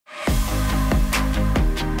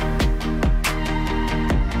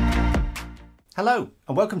Hello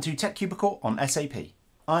and welcome to Tech Cubicle on SAP.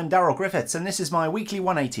 I'm Daryl Griffiths and this is my weekly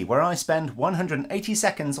 180 where I spend 180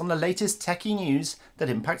 seconds on the latest techie news that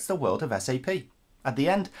impacts the world of SAP. At the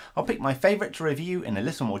end, I'll pick my favourite to review in a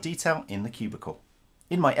little more detail in the cubicle.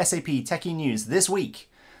 In my SAP techie news this week,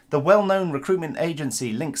 the well-known recruitment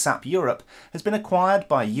agency LinkSAP Europe has been acquired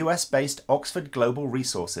by US-based Oxford Global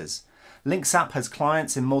Resources. LinkSAP has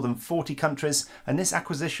clients in more than 40 countries and this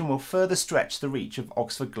acquisition will further stretch the reach of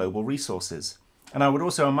Oxford Global Resources. And I would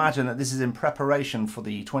also imagine that this is in preparation for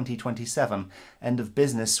the 2027 End of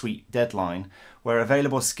Business Suite deadline, where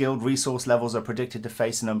available skilled resource levels are predicted to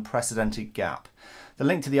face an unprecedented gap. The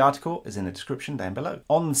link to the article is in the description down below.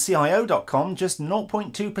 On CIO.com, just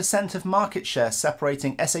 0.2% of market share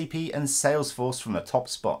separating SAP and Salesforce from the top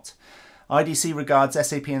spot. IDC regards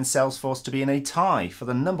SAP and Salesforce to be in a tie for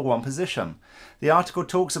the #1 position. The article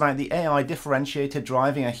talks about the AI differentiator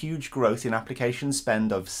driving a huge growth in application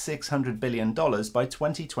spend of $600 billion by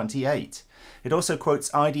 2028. It also quotes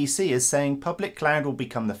IDC as saying public cloud will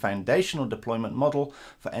become the foundational deployment model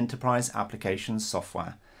for enterprise applications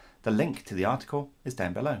software. The link to the article is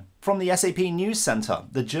down below. From the SAP News Center,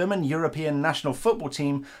 the German European national football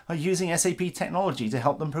team are using SAP technology to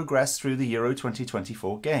help them progress through the Euro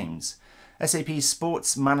 2024 games. SAP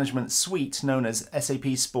Sports Management Suite, known as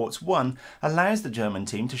SAP Sports One, allows the German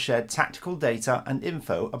team to share tactical data and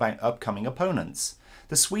info about upcoming opponents.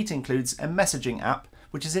 The suite includes a messaging app,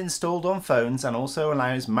 which is installed on phones and also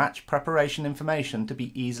allows match preparation information to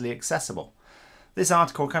be easily accessible. This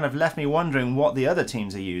article kind of left me wondering what the other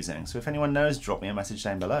teams are using, so if anyone knows, drop me a message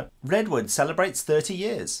down below. Redwood celebrates 30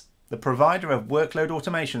 years. The provider of workload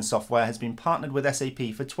automation software has been partnered with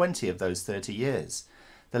SAP for 20 of those 30 years.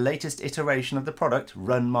 The latest iteration of the product,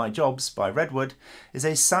 Run My Jobs by Redwood, is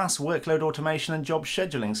a SaaS workload automation and job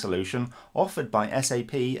scheduling solution offered by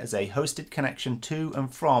SAP as a hosted connection to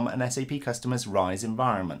and from an SAP customer's RISE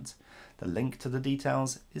environment. The link to the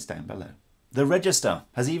details is down below. The Register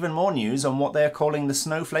has even more news on what they are calling the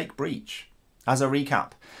Snowflake breach. As a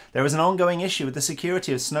recap, there is an ongoing issue with the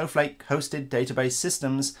security of Snowflake hosted database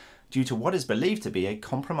systems due to what is believed to be a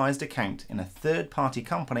compromised account in a third-party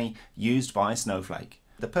company used by Snowflake.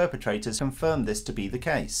 The perpetrators confirmed this to be the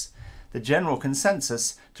case. The general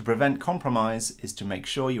consensus to prevent compromise is to make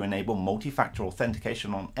sure you enable multi-factor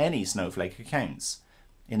authentication on any Snowflake accounts.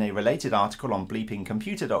 In a related article on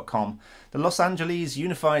bleepingcomputer.com, the Los Angeles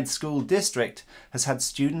Unified School District has had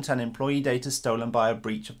student and employee data stolen by a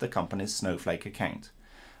breach of the company's Snowflake account.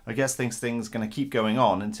 I guess things are going to keep going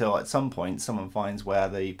on until at some point someone finds where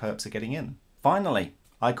the perps are getting in. Finally,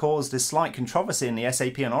 I caused a slight controversy in the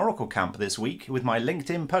SAP and Oracle camp this week with my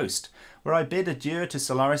LinkedIn post, where I bid adieu to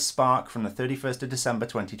Solaris SPARC from the 31st of December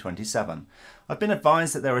 2027. I've been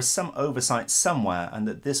advised that there is some oversight somewhere and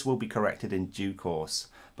that this will be corrected in due course,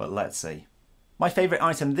 but let's see. My favourite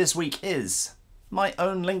item this week is my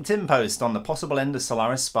own LinkedIn post on the possible end of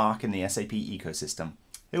Solaris SPARC in the SAP ecosystem.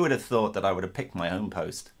 Who would have thought that I would have picked my own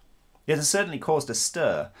post? It has certainly caused a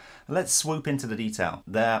stir. Let's swoop into the detail.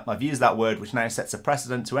 There, I've used that word which now sets a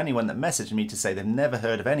precedent to anyone that messaged me to say they've never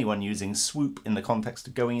heard of anyone using swoop in the context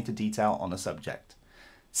of going into detail on a subject.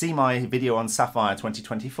 See my video on Sapphire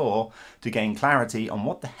 2024 to gain clarity on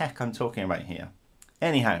what the heck I'm talking about here.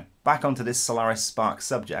 Anyhow, back onto this Solaris SPARC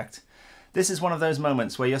subject. This is one of those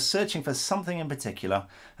moments where you're searching for something in particular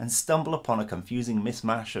and stumble upon a confusing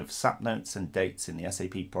mismatch of SAP notes and dates in the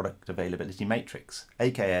SAP Product Availability Matrix,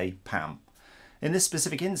 aka PAM. In this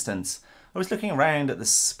specific instance, I was looking around at the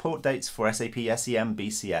support dates for SAP SEM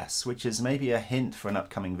BCS, which is maybe a hint for an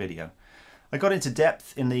upcoming video. I got into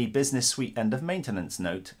depth in the Business Suite End of Maintenance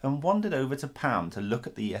note and wandered over to PAM to look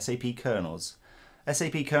at the SAP kernels.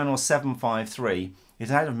 SAP kernel 753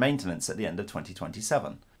 is out of maintenance at the end of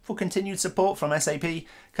 2027. For continued support from SAP,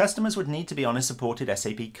 customers would need to be on a supported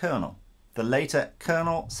SAP kernel. The later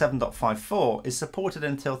kernel 7.54 is supported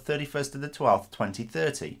until 31st of the 12th,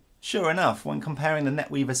 2030. Sure enough, when comparing the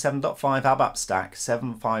NetWeaver 7.5 ABAP stack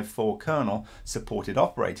 754 kernel supported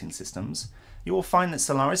operating systems, you will find that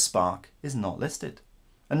Solaris SPARC is not listed.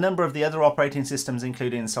 A number of the other operating systems,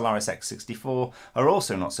 including Solaris x64, are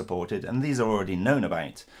also not supported, and these are already known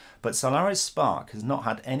about, but Solaris SPARC has not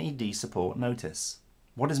had any D-support notice.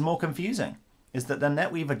 What is more confusing is that the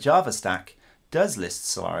NetWeaver Java stack does list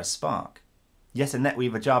Solaris SPARC. Yet a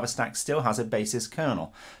NetWeaver Java stack still has a basis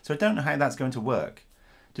kernel, so I don't know how that's going to work.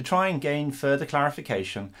 To try and gain further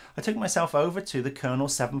clarification, I took myself over to the kernel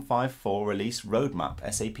 754 release roadmap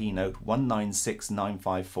SAP note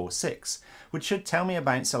 1969546, which should tell me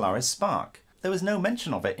about Solaris SPARC. There was no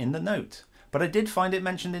mention of it in the note. But I did find it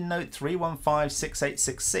mentioned in note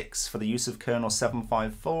 3156866 for the use of kernel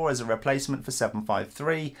 754 as a replacement for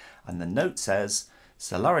 753, and the note says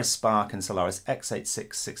Solaris SPARC and Solaris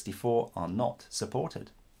x86-64 are not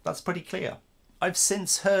supported. That's pretty clear. I've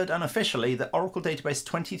since heard unofficially that Oracle Database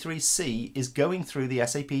 23c is going through the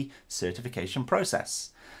SAP certification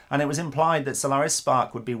process, and it was implied that Solaris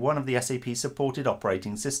SPARC would be one of the SAP supported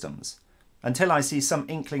operating systems. Until I see some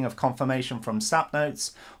inkling of confirmation from SAP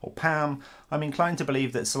notes or PAM, I'm inclined to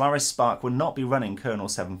believe that Solaris SPARC will not be running kernel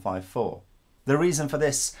 754. The reason for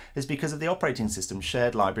this is because of the operating system's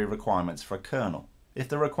shared library requirements for a kernel. If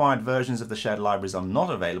the required versions of the shared libraries are not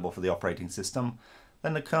available for the operating system,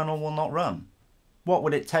 then the kernel will not run. What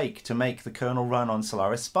would it take to make the kernel run on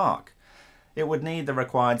Solaris SPARC? It would need the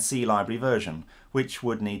required C library version, which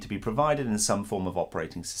would need to be provided in some form of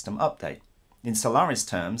operating system update. In Solaris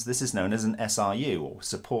terms, this is known as an SRU, or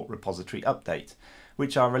Support Repository Update,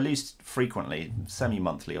 which are released frequently,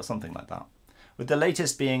 semi-monthly or something like that, with the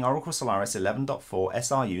latest being Oracle Solaris 11.4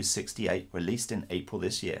 SRU 68 released in April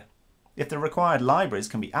this year. If the required libraries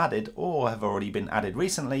can be added or have already been added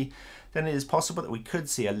recently, then it is possible that we could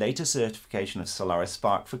see a later certification of Solaris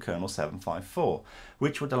SPARC for kernel 754,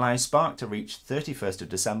 which would allow SPARC to reach 31st of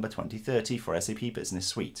December 2030 for SAP Business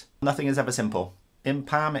Suite. Nothing is ever simple. In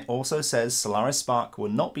PAM, it also says Solaris SPARC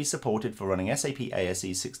will not be supported for running SAP ASE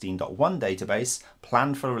 16.1 database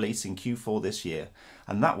planned for release in Q4 this year,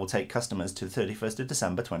 and that will take customers to 31st of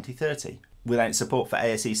December 2030. Without support for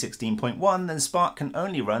ASE 16.1, then SPARC can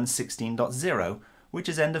only run 16.0, which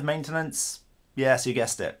is end of maintenance, yes, you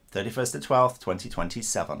guessed it, 31st of 12th,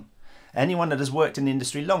 2027. Anyone that has worked in the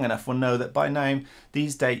industry long enough will know that by now,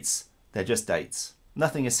 these dates, they're just dates.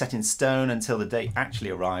 Nothing is set in stone until the date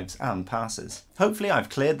actually arrives and passes. Hopefully I've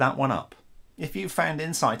cleared that one up. If you found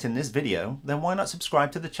insight in this video, then why not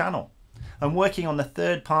subscribe to the channel? I'm working on the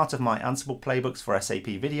third part of my Ansible playbooks for SAP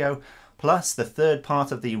video, plus the third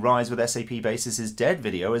part of the Rise with SAP Basis is Dead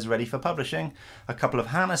video is ready for publishing. A couple of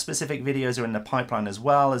HANA specific videos are in the pipeline as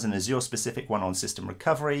well as an Azure specific one on system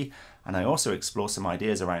recovery, and I also explore some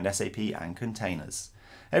ideas around SAP and containers.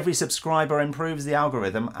 Every subscriber improves the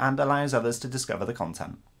algorithm and allows others to discover the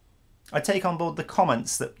content. I take on board the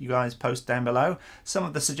comments that you guys post down below. Some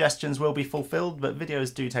of the suggestions will be fulfilled, but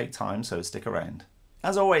videos do take time, so stick around.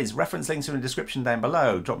 As always, reference links are in the description down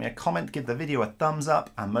below. Drop me a comment, give the video a thumbs up,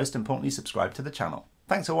 and most importantly, subscribe to the channel.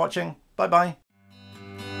 Thanks for watching. Bye bye.